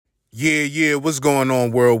Yeah, what's going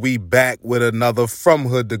on, world? We back with another From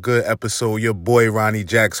Hood to Good episode. Your boy, Ronnie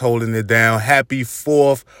Jacks, holding it down. Happy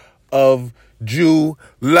 4th of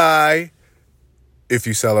July. If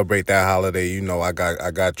you celebrate that holiday, you know I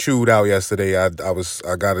got chewed out yesterday. I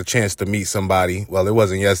got a chance to meet somebody. Well, it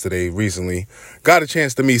wasn't yesterday, recently. Got a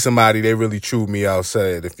chance to meet somebody. They really chewed me out.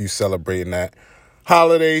 Said if you celebrating that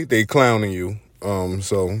holiday, they clowning you.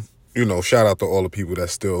 So, shout out to all the people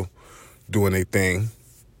that's still doing their thing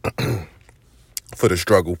for the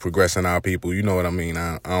struggle, progressing our people. You know what I mean?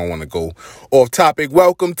 I don't want to go off topic.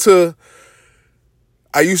 Welcome to,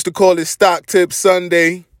 I used to call it Stock Tip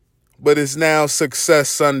Sunday, but it's now Success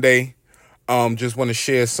Sunday. Just want to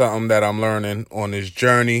share something that I'm learning on this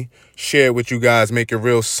journey. Share it with you guys. Make it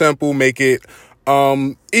real simple. Make it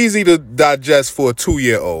easy to digest for a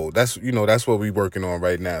 2-year-old. That's what we're working on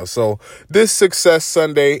right now. So this Success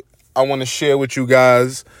Sunday, I want to share with you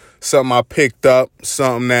guys something I picked up,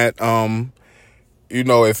 something that,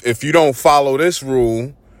 if you don't follow this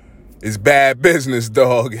rule, it's bad business,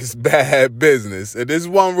 dog. It's bad business. And this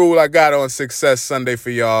one rule I got on Success Sunday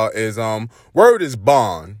for y'all is, word is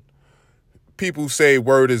bond. People say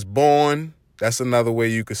word is born. That's another way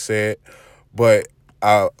you could say it. But,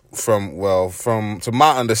 to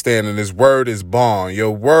my understanding, this word is bond.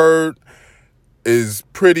 Your word is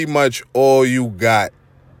pretty much all you got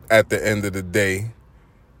at the end of the day.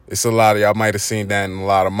 It's a lot of y'all might have seen that in a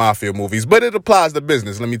lot of mafia movies, but it applies to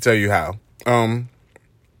business. Let me tell you how.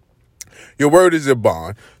 Your word is your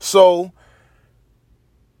bond. So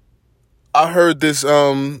I heard this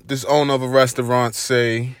owner of a restaurant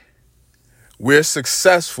say, we're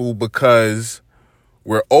successful because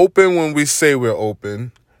we're open when we say we're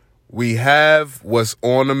open. We have what's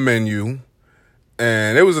on the menu.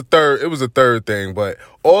 And it was a third thing, but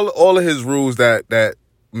all of his rules that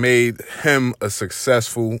made him a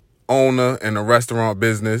successful owner in the restaurant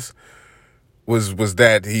business was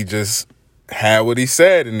that he just had what he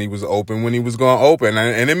said and he was open when he was going to open.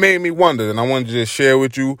 And it made me wonder, and I wanted to just share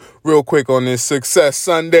with you real quick on this Success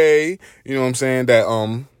Sunday, you know what I'm saying, that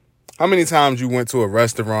how many times you went to a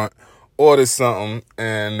restaurant, ordered something,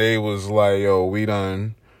 and they was like, yo, we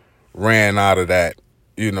done ran out of that.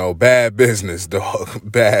 Bad business, dog.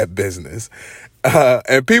 Bad business.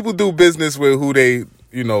 And people do business with who they,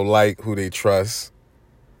 who they trust.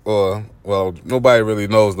 Or, well, nobody really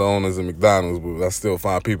knows the owners of McDonald's, but I still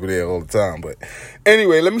find people there all the time. But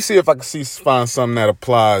anyway, let me see if I can find something that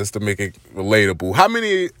applies to make it relatable. How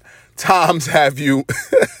many times have you,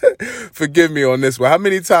 forgive me on this one, how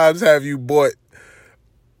many times have you bought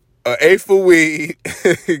an eighth of weed,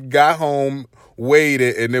 got home, weighed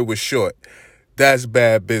it, and it was short? That's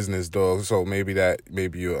bad business, dog. So maybe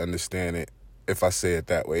you'll understand it if I say it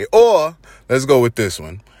that way. Or let's go with this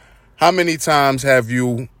one. How many times have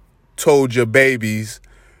you told your babies,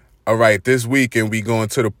 all right, this weekend we going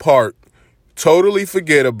to the park, totally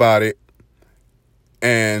forget about it,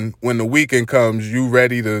 and when the weekend comes, you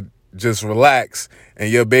ready to just relax, and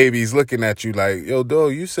your baby's looking at you like, yo,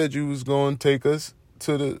 dog, you said you was going to take us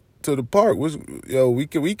to the park.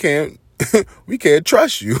 We can't we can't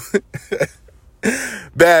trust you.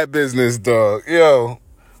 Bad business, dog. Yo,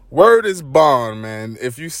 word is bond, man.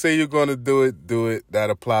 If you say you're going to do it, do it. That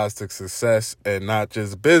applies to success and not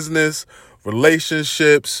just business,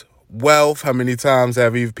 relationships, wealth. How many times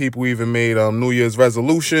have people even made New Year's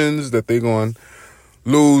resolutions that they're going to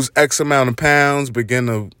lose X amount of pounds, begin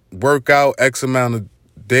to work out X amount of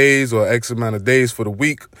days or X amount of days for the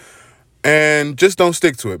week, and just don't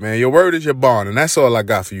stick to it, man. Your word is your bond, and that's all I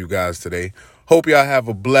got for you guys today. Hope y'all have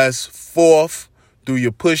a blessed 4th. Do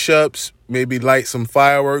your push-ups, maybe light some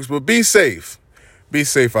fireworks, but be safe. Be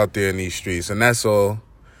safe out there in these streets. And that's all.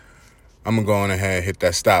 I'm going to go on ahead and hit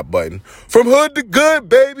that stop button. From hood to good,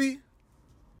 baby.